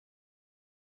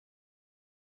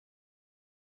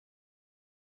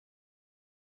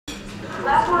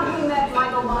Last month we met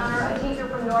Michael Bonner, a teacher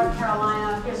from North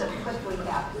Carolina. Here's a quick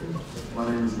recap.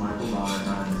 My name is Michael Bonner, and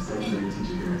I'm a second grade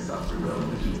teacher here at Southbridge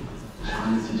Elementary.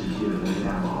 Trying to teach a kid that they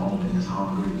have a home and is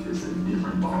hungry is a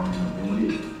different ballgame. And when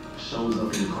it shows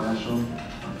up in the classroom,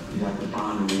 you have to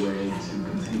find a way to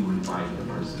continually fight and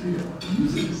persevere.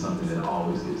 Music is something that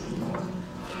always gets me going.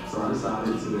 So I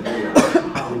decided to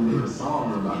probably make a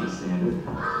song about this standard.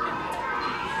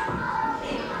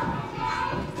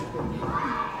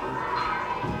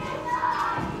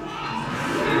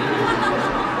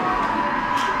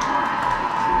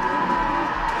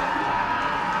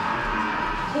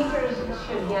 Teachers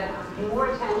should get more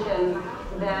attention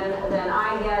than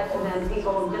I get, and then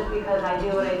people, just because I do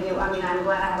what I do. I mean, I'm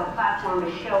glad I have a platform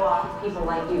to show off people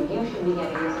like you. You should be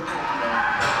getting this attention.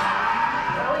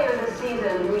 Earlier this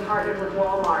season, we partnered with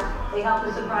Walmart. They helped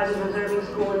a surprising preserving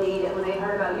school in need, and when they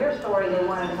heard about your story, they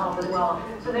wanted to help as well.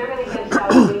 So they're going to give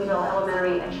South Greenville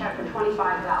Elementary a check for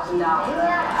 $25,000.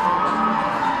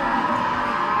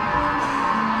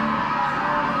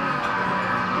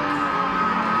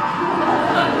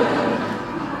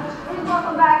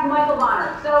 Welcome back, Michael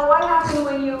Bonner. So what happened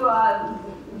when you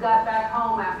got back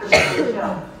home after being on the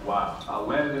show? Wow. I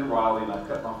landed in Raleigh and I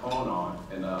cut my phone on,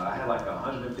 and I had like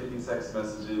 150 text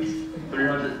messages,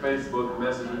 300 Facebook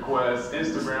message requests.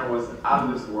 Instagram was out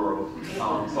of this world.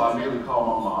 So I immediately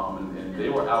called my mom, and they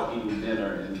were out eating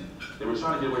dinner, and they were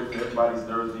trying to get away from everybody's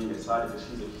nerves being excited because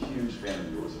she's a huge fan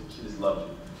of yours. She just loved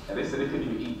you. And they said they couldn't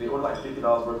even eat. They ordered like $50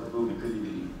 worth of food and couldn't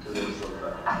even eat because they were so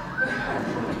excited.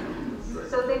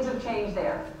 So things have changed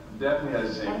there. Definitely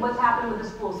has changed. And what's happened with the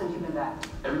school since you've been back?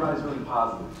 Everybody's really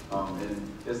positive, and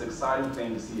it's an exciting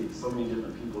thing to see so many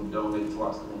different people donate to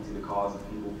our school and see the cause of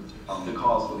people, the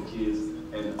cause for the kids,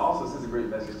 and also sends a great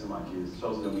message to my kids. It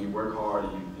shows them when you work hard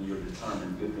and you're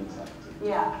determined, good things happen to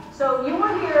you. Yeah. So you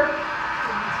were here.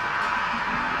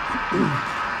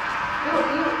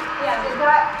 It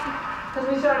got, because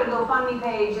we started a GoFundMe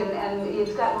page, and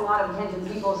it's gotten a lot of attention.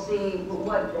 People see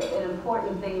what an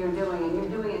important thing you're doing, and you're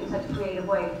doing it in such a creative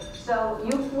way. So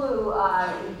you flew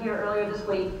here earlier this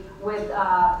week with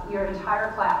your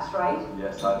entire class, right?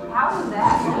 Yes, I did. How was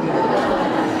that?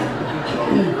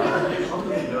 Some of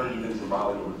them have never been to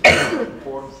Raleigh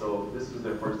before, so this was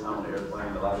their first time on the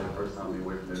airplane. A lot of their first time being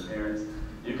away from their parents.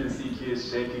 You can see kids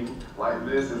shaking like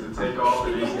this as they take off,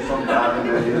 and you see some guy in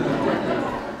there.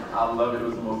 I love it. It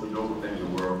was the most adorable thing in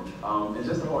the world. And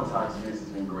just the whole entire experience has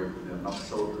been great for them. I'm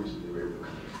so appreciative they were able to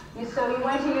come. So you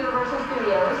went to Universal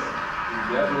Studios.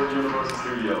 Yeah, we were at Universal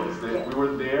Studios. We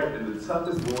were there, and the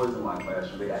toughest boys in my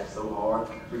classroom, they acted so hard.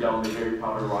 We got on the Harry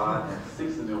Potter ride, and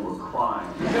 6 of them were crying.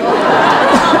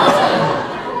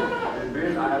 And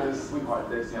then I had this sweetheart,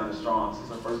 Dexiana Strong. This is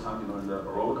her first time getting on a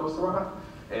roller coaster ride.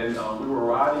 And we were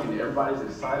riding, and everybody's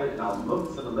excited, and I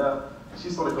looked to the left, and she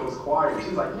sort of goes quiet, and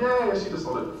she's like, yay, and she just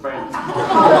sort of fainted.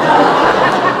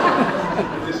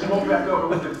 And then she woke back up and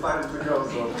was excited to go,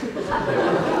 so it was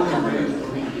amazing. I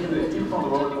mean, even from the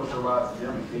roller coaster rides,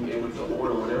 them being able to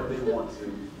order whatever they want to,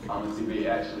 and see they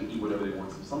actually eat whatever they want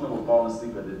to. Some of them were falling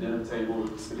asleep at the dinner table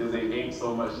because they ate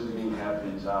so much, just being happy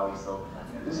and jolly, so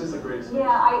it's just a great experience.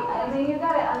 Yeah, I mean, you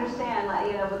got to understand, like,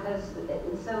 you know, because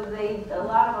a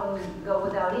lot of them go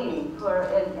without eating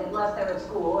unless they're at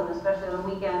school, and especially on the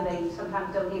weekend, they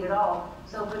sometimes don't eat at all.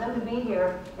 So for them to be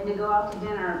here and to go out to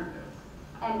dinner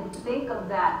and think of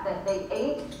that they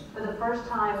ate for the first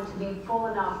time to be full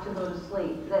enough to go to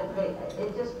sleep,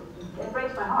 it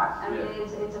breaks my heart. I mean,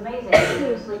 it's amazing.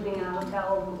 You're sleeping in a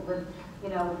hotel with, you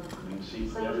know, clean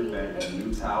sheets and everything, and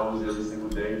new towels every single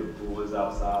day. The pool is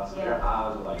outside, so their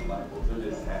eyes are like light bulbs. They're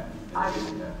just happy.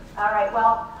 All right,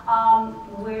 well,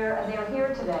 they're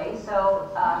here today,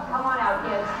 so come on out,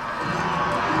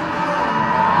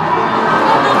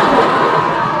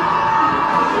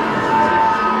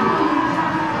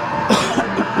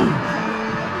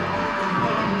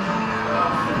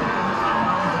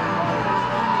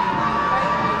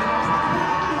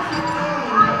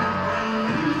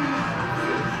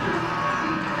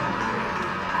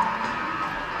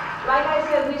 Like I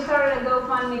said, we started a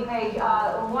GoFundMe page.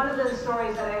 One of the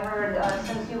stories that I heard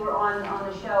since you were on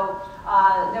the show,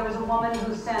 there was a woman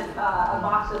who sent a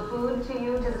box of food to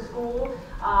you, to the school.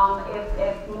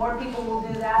 If more people will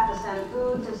do that, to send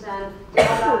food, to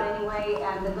help out anyway,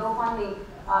 and the GoFundMe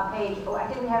page, I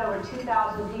think we had over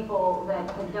 2,000 people that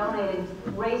had donated,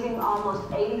 raising almost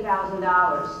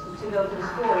 $80,000 to go to the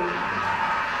school.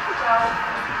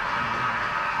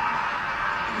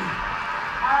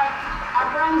 Our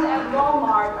friends at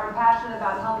Walmart are passionate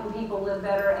about helping people live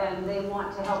better, and they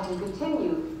want to help you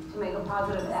continue to make a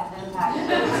positive impact.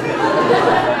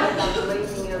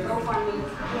 Raising your GoFundMe to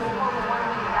over $1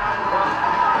 million.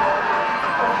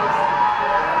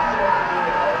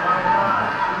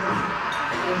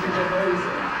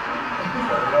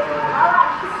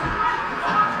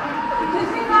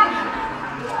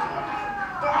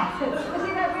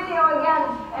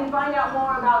 find out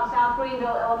more about South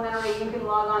Greenville Elementary, you can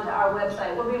log on to our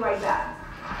website. We'll be right back.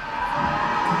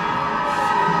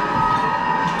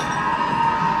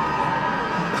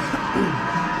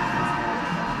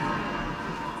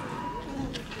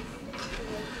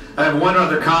 I have one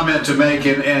other comment to make,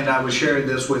 and I was sharing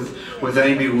this with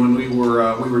Amy when we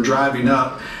were driving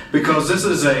up, because this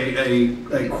is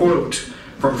a quote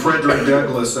from Frederick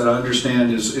Douglass that I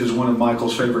understand is one of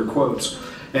Michael's favorite quotes,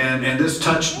 and this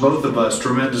touched both of us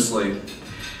tremendously.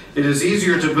 It is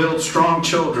easier to build strong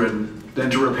children than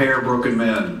to repair broken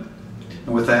men.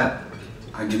 And with that,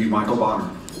 I give you Michael Bonner.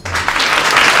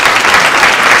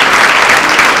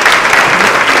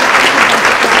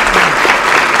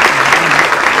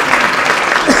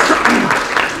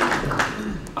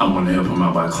 I'm going to help him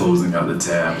out by closing out the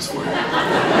tabs for you.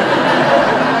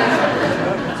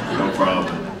 No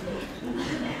problem.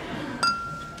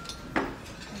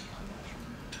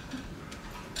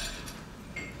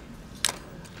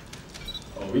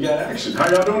 Oh, we got action.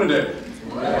 How y'all doing today?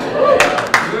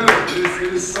 Good.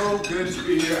 It is so good to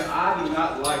be here. I do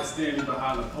not like standing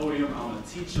behind the podium. I'm a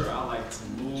teacher. I like to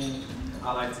move.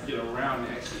 I like to get around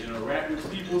and actually interact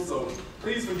with people. So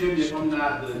please forgive me if I'm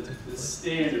not the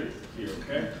standard here,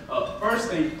 okay? First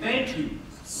thing, thank you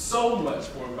so much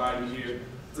for inviting me here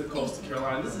to Coastal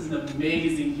Carolina. This is an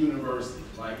amazing university.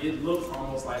 Like, it looks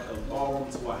almost like a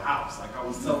ballroom to a house. Like, I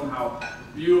was telling how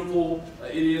beautiful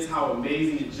it is, how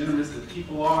amazing and generous the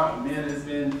people are. Amanda has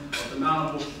been a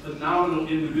phenomenal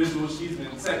individual. She's been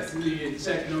texting me and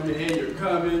checking on me, hey, you're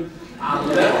coming. I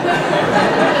left.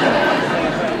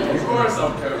 Of course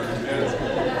I'm coming,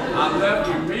 man. I left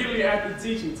immediately after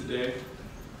teaching today.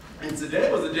 And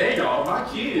today was a day, y'all. My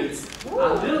kids, I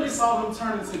literally saw them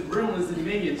turn into gremlins and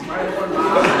minions right in front of my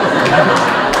eyes.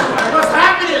 Like, what's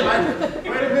happening? Like,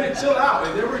 wait a minute, chill out.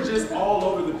 And they were just all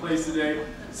over the place today.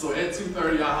 So at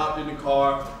 2:30, I hopped in the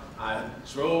car. I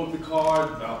drove the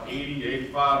car about 80,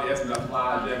 85. They asked me to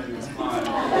fly. I definitely was flying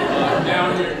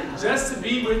down here just to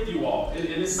be with you all. And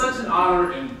it's such an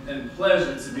honor and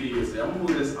pleasure to be here today. I'm going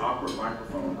to move this awkward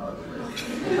microphone out of the way.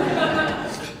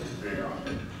 Very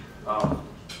awkward.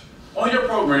 On your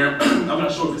program, I'm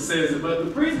not sure if it says it, but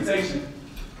the presentation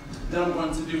that I'm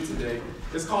going to do today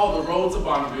is called The Road to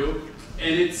Bonneville,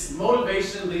 and it's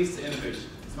Motivation Leads to Innovation.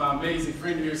 As my amazing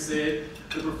friend here said,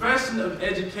 the profession of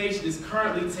education is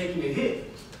currently taking a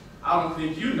hit. I don't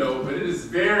think you know, but it is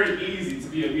very easy to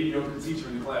be a mediocre teacher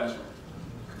in the classroom.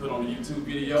 Put on a YouTube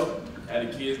video, have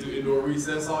the kids do indoor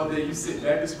recess all day, you sit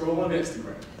back and scroll on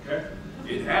Instagram, okay?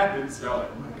 It happens, y'all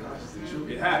like, oh my gosh, is it true?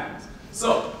 It happens.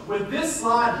 So, with this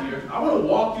slide here, I want to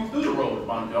walk you through the road to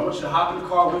Bonneville. I want you to hop in the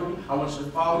car with me. I want you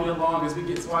to follow me along as we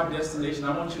get to our destination.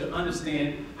 I want you to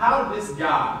understand how this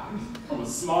guy from a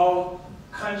small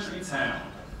country town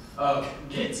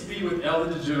get to be with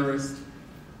Ellen DeGeneres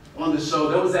on the show.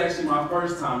 That was actually my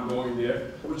first time going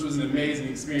there, which was an amazing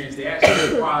experience. They actually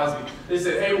surprised me. They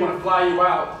said, hey, we want to fly you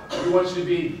out. We want you to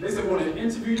be, they said, we want to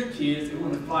interview your kids. We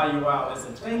want to fly you out as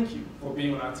a thank you for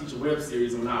being on our teacher web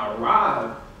series. And when I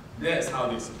arrived, that's how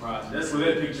they surprised me. That's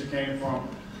where that picture came from.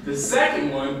 The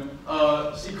second one,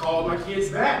 she called my kids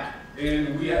back.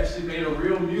 And we actually made a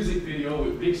real music video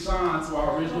with Big Sean to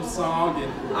our original song,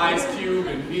 and Ice Cube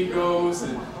and Migos.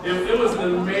 And it was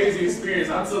an amazing experience.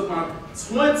 I took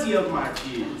 20 of my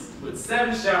kids with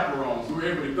 7 chaperones. We were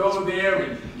able to go there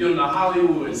and get on the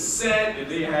Hollywood set, and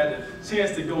they had the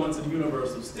chance to go into the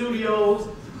Universal Studios.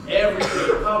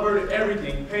 Everything covered,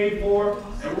 everything paid for,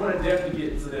 and we're going to definitely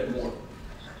get into that more.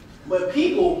 But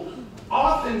people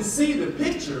often see the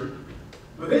picture,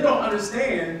 but they don't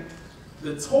understand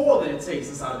the toll that it takes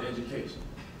inside of education.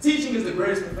 Teaching is the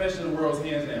greatest profession in the world,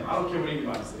 hands down. I don't care what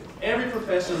anybody says. Every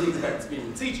profession leads back to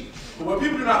being a teacher. But what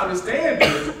people do not understand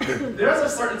is there's a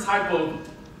certain type of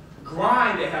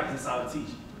grind that happens inside of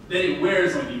teaching, that it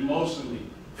wears on you emotionally,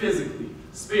 physically,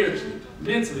 spiritually,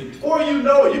 mentally. Before you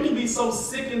know it, you can be so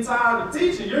sick and tired of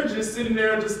teaching, you're just sitting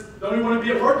there and just don't even want to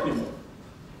be at work anymore.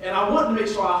 And I want to make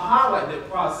sure I highlight that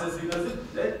process because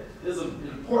that is an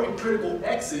important, critical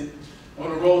exit on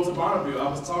the road to Bonneville.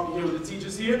 I was talking here with the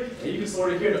teachers here, and you can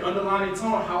sort of hear the underlying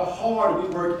tone, how hard we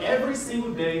work every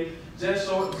single day just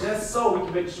so we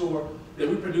can make sure that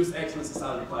we produce excellence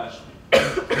inside of the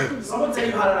classroom. So I'm going to tell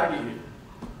you, how did I get here?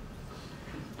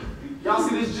 Y'all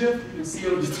see this GIF? You can see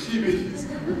it on the TVs.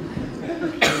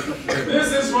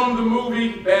 This is from the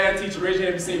movie Bad Teacher. Raise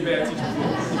your hand if you've seen Bad Teacher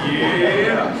before.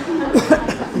 Yeah.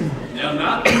 Now,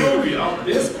 not the movie.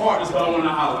 This part is what I want to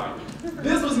highlight.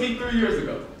 This was me 3 years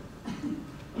ago.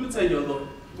 I'm going to tell you a little,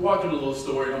 walk in a little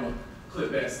story. I'm going to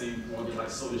clip that scene. You won't get like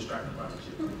so distracted by the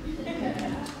shit.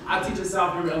 I teach at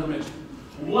South River Elementary.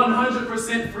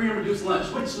 100% free and reduced lunch,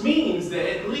 which means that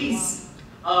at least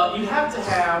you have to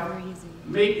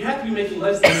be making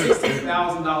less than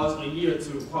 $16,000 a year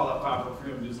to qualify for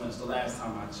free and reduced lunch. The last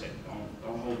time I checked,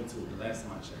 don't hold me to it. The last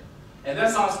time I checked. And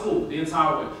that's our school, the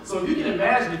entire way. So if you can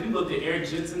imagine, if you looked at Eric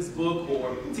Jensen's book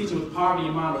or Teaching with Poverty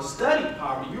in Mind or studied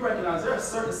poverty, you recognize there are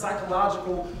certain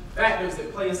psychological factors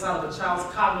that play inside of a child's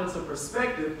cognitive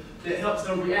perspective that helps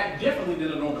them react differently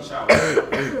than a normal child.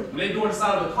 When they go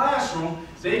inside of a classroom,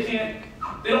 they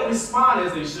don't respond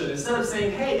as they should. Instead of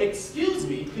saying, hey, excuse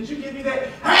me, could you give me that?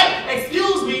 Hey,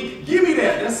 excuse me, give me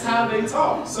that. That's how they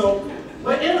talk. So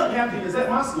what ended up happening is at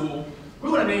my school, we're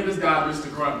going to name this guy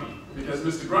Mr. Grumpy. Because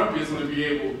Mr. Grumpy is going to be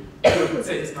able to protect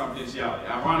his confidentiality.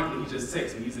 Ironically, he just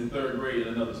texted me. He's in 3rd grade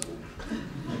at another school.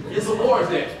 It's awards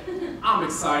day. I'm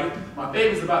excited. My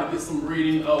baby's about to get some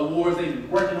reading awards. They've been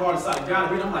working hard inside of Gala.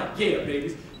 I'm like, yeah,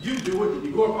 babies, you do it.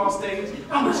 You go across stage.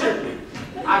 I'm a cheerleader.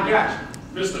 I got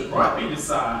you. Mr. Grumpy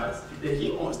decides that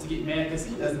he wants to get mad because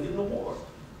he doesn't get an award.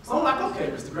 So I'm like, okay,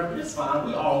 Mr. Grumpy, it's fine.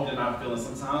 We all get our feelings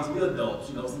sometimes. We're adults,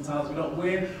 you know. Sometimes we don't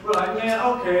win. We're like, man,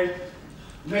 okay.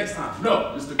 Next time.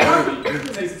 No, Mr.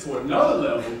 Grumpy takes it to another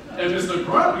level, and Mr.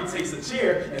 Grumpy takes a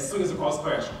chair and swings across the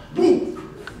classroom.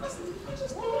 Boom! I said, you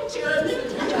just threw the chair at me? Did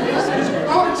you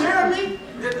throw the chair at me?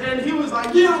 And he was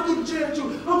like, yeah, I threw the chair at you.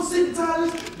 I'm sick and tired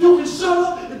of this. You can shut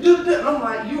up. And I'm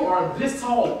like, you are this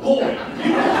tall boy.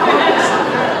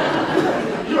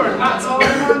 You are not taller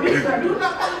than my kneecap. You're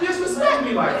not going to disrespect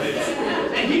me like this.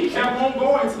 And he kept on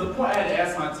going to the point I had to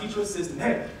ask my teacher assistant,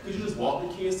 hey, could you just walk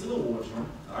the kids to the wardroom?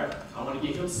 All right, I want to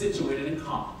get him situated and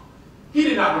calm. He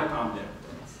did not want to calm down.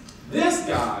 This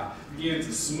guy began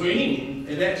to swing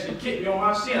and actually kicked me on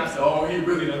my shin. I said, oh, he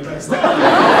really done messed up.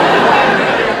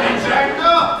 He jacked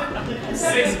up.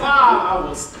 6'5", I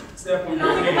will step on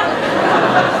your head.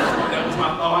 That was my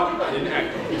thought. I didn't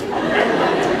act on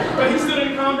it. But he still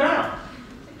didn't calm down.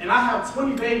 And I have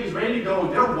 20 babies ready to go,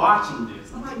 and they're watching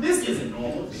this. I'm like, this isn't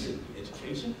normal. This shouldn't be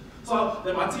education. So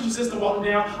then my teacher assistant walked me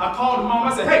down. I called the mom.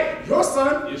 I said, hey, your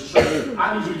son is tripping.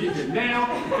 I need you to get here now,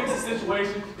 fix the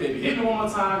situation. If you hit me one more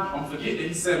time, I'm going to forget that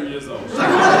he's 7 years old. She's like,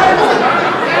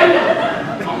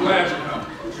 I'm glad you come.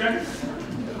 Okay?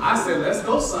 I said, let's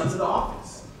go, son, to the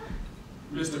office.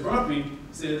 Mr. Grumpy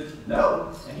said,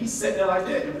 no. And he sat there like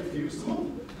that and refused to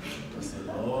move. I said,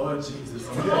 Lord Jesus,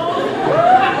 I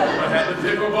had to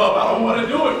pick him up. I don't want to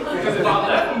do it. Because if I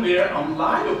left him there, I'm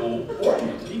liable for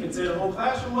him. He can tear the whole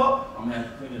classroom up. I'm going to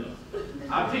have to clean it up.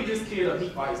 I picked this kid up. He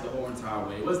fights the whole entire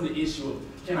way. It wasn't the issue of,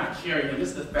 can I carry him?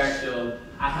 It's the fact of,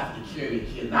 I have to carry a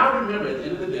kid. And I remember at the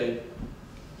end of the day,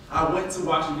 I went to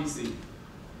Washington, D.C.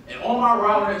 And on my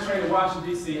ride on that train to Washington,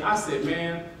 D.C., I said,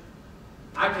 man,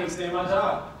 I can't stand my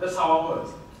job. That's how I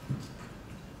was.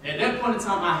 At that point in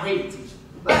time, I hated teaching.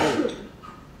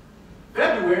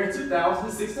 February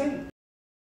 2016.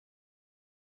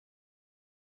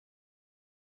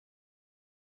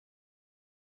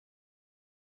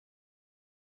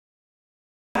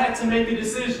 I had to make a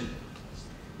decision.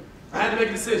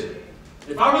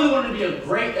 If I really wanted to be a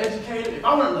great educator, if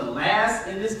I wanted to last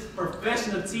in this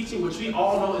profession of teaching, which we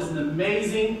all know is an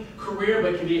amazing career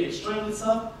but can be extremely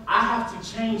tough, I have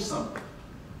to change something.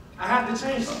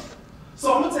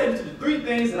 So I'm going to tell you the 3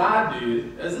 things that I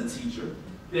did as a teacher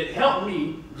that helped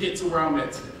me get to where I'm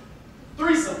at today.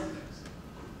 3 simple things.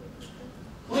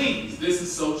 Please, this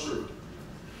is so true.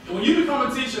 And when you become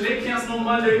a teacher, they cancel on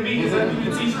Monday meetings after you've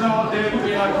been teaching all day, you'll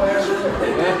be in our classroom.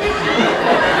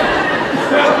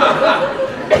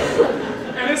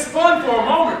 And it's fun for a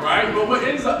moment, right? But what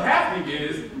ends up happening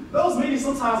is, those meetings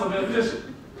sometimes are beneficial.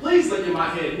 Please look in my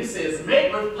head. It says,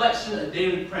 make reflection a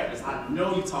daily practice. I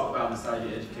know you talk about inside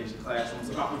your education classrooms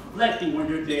about reflecting on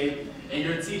your day and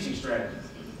your teaching strategies.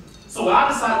 So what I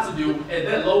decided to do at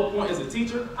that low point as a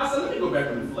teacher, I said, let me go back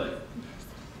and reflect.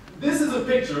 This is a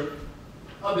picture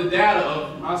of the data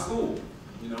of my school.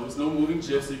 You know, it's no moving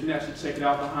chips, so you can actually check it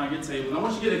out behind your table. And I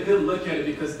want you to get a good look at it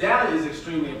because data is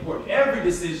extremely important. Every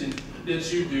decision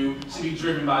that you do should be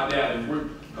driven by data. And we're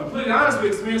completely honest, we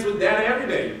experience with data every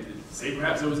day. Say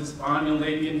perhaps there was this fine young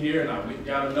lady in here and I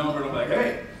got a number and I'm like,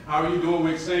 hey, how are you doing?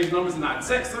 We exchange numbers and I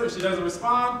text her and she doesn't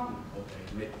respond.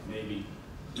 Okay, maybe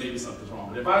something's wrong.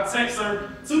 But if I text her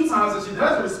 2 times and she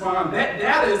doesn't respond, that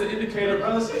data is an indicator,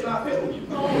 brother, she's not feeling you.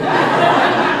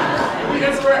 We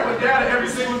interact with data every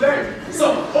single day.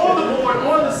 So on the board,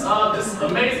 on this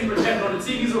amazing projector on the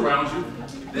TVs around you,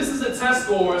 this is the test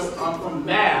scores from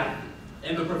math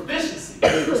and the proficiency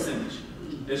percentage.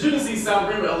 As you can see, South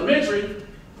Greenwood Elementary,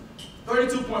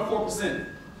 32.4%.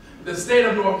 The state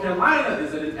of North Carolina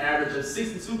is at an average of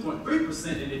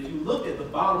 62.3%, and if you look at the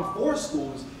bottom 4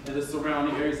 schools in the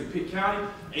surrounding areas of Pitt County,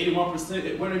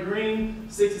 81% at Winter-Green,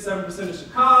 67% at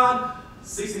Chicago,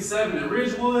 67% at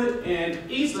Ridgewood,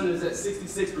 and Eastern is at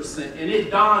 66%. And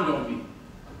it dawned on me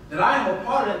that I am a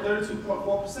part of that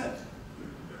 32.4%.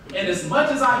 And as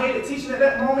much as I hated teaching at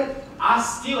that moment, I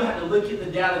still had to look at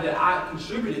the data that I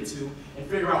contributed to and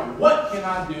figure out what can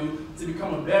I do to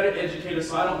become a better educator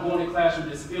so I don't go in the classroom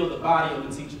and just feel the body of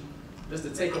the teacher, just to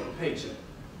take up a paycheck.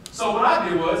 So what I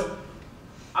did was,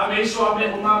 I made sure I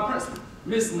met with my principal,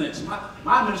 Miss Lynch.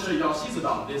 My administrator, y'all, she's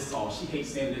about this tall. She hates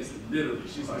saying this, literally,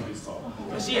 she's like this tall.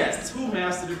 But she has 2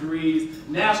 master's degrees,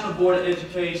 National Board of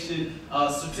Education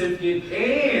certificate,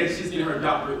 and she's getting her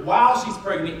doctorate while she's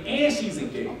pregnant and she's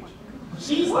engaged.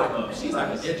 She's like an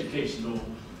educational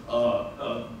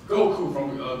Goku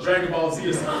from Dragon Ball Z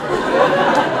or something.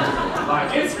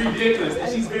 Like, it's ridiculous.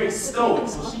 And she's very stoic,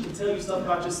 so she can tell you stuff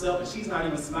about yourself, and she's not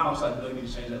even smiling. She's like, no, you need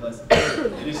to change that lesson.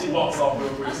 And then she walks off real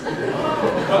quick.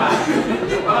 But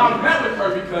I met with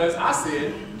her because I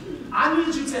said, I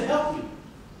need you to help me.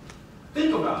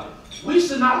 Think about it. We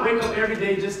should not wake up every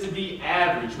day just to be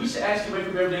average. We should actually wake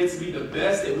up every day to be the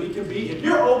best that we can be. If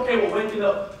you're okay with waking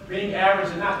up being average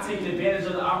and not taking advantage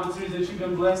of the opportunities that you've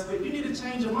been blessed with, you need to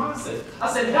change your mindset.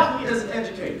 I said, help me as an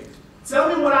educator. Tell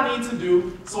me what I need to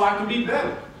do so I can be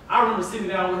better. I remember sitting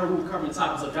down with her, we were covering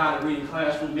topics of guided reading,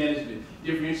 classroom management,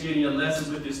 differentiating your lessons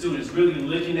with your students, really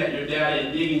looking at your data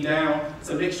and digging down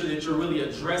to make sure that you're really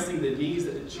addressing the needs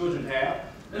that the children have.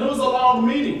 And it was a long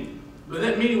meeting, but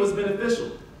that meeting was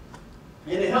beneficial.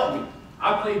 And it helped me.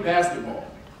 I played basketball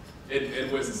at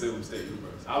Winston-Salem State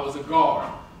University. I was a guard.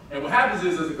 And what happens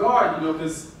is, as a guard, you know,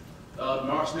 because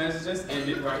March Madness just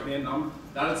ended right then. I'm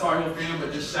not a Tar Heel fan,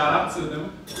 but just shout out to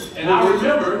them. And I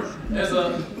remember,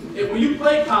 when you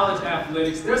play college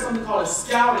athletics, there's something called a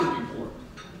scouting report.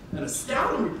 And a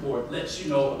scouting report lets you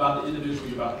know about the individual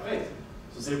you're about to face.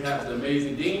 So say we have the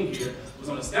amazing dean here who's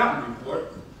on a scouting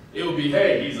report. It would be,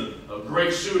 hey, he's a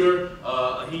great shooter,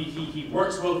 he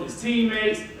works well with his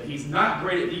teammates, but he's not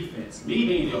great at defense. Me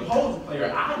being the opposing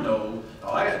player, I know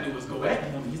all I got to do is go at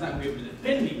him, he's not going to be able to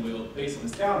defend me well based on the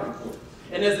scouting report.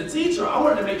 And as a teacher, I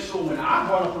wanted to make sure when I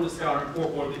brought up on the scouting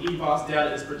report or the EVOS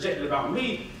data is projected about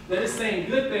me, that it's saying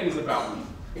good things about me.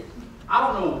 I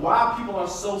don't know why people are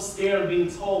so scared of being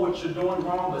told what you're doing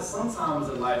wrong, but sometimes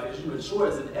in life, as you mature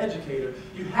as an educator,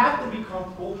 you have to be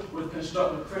comfortable with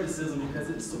constructive criticism because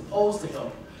it's supposed to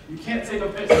help you. You can't take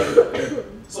offense to it.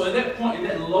 So at that point, in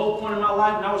that low point in my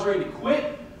life, when I was ready to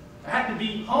quit, I had to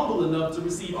be humble enough to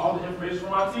receive all the information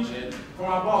from my teacher and from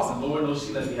my boss, and Lord knows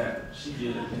she let me have it. She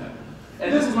did let me have it.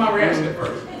 And this was my reaction at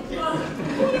first. Who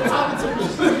are you talking to?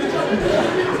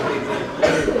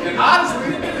 And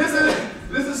honestly,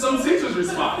 this is some teacher's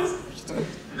response.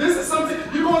 This is something,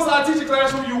 you go inside a teacher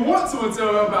classroom, you want to and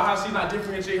tell her about how she's not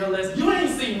differentiating her lesson. You ain't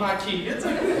seen my kids.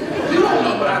 You don't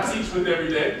know what I teach with every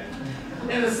day.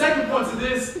 And the second point to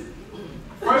this,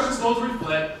 first you're supposed to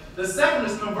reflect. The second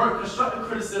is convert constructive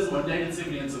criticism or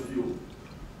negativity into fuel.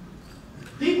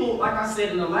 People, like I said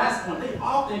in the last point, they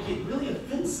often get really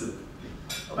offensive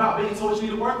about being told what you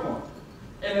need to work on.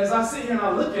 And as I sit here and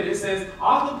I look at it, it says,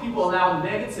 often people allow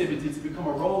negativity to become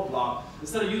a roadblock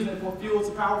instead of using it for fuel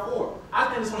to power forward. I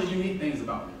think it's one of the unique things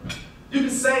about me. You can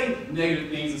say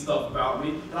negative things and stuff about me,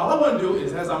 and all I want to do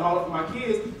is, as I model for my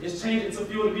kids, is change it to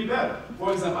fuel to be better.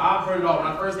 For example, I've heard it all. When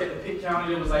I first got to Pitt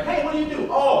County, it was like, hey, what do you do?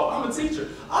 Oh, I'm a teacher.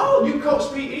 Oh, you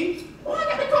coach PE? Well, I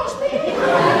got to coach PE.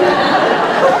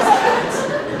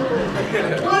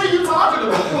 What are you talking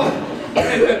about?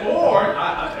 Or,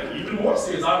 even more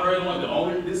serious, I've heard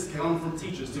this comes from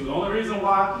teachers too. The only reason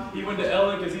why he went to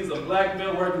Ellen because he's a black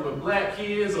male working with black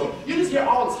kids, or you just hear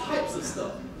all types of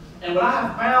stuff. And what I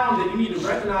have found that you need to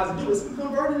recognize and do is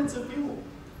convert it into fuel.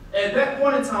 At that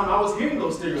point in time, I was hearing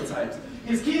those stereotypes.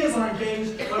 His kids are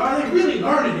engaged, but are they really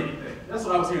learning anything? That's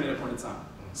what I was hearing at that point in time.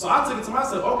 So I took it to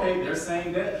myself, okay, they're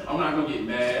saying that. I'm not going to get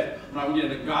mad. I'm not going to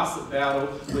get in a gossip battle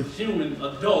with human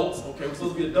adults. Okay, we're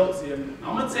supposed to be adults here.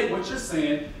 I'm going to take what you're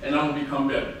saying, and I'm going to become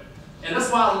better. And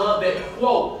that's why I love that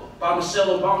quote by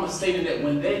Michelle Obama stating that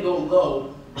when they go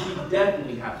low, we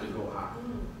definitely have to go high.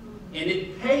 And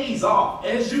it pays off,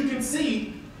 as you can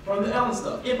see from the Ellen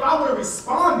stuff. If I would have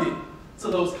responded to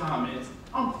those comments,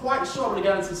 I'm quite sure I would have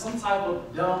gotten into some type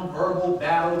of dumb verbal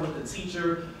battle with the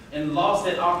teacher and lost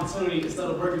that opportunity instead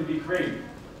of working to be creative.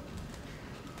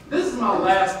 This is my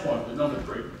last point with number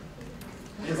 3.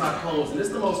 As I close, and this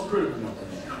is the most critical one.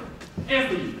 And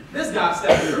for you, this guy,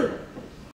 Steph Curry.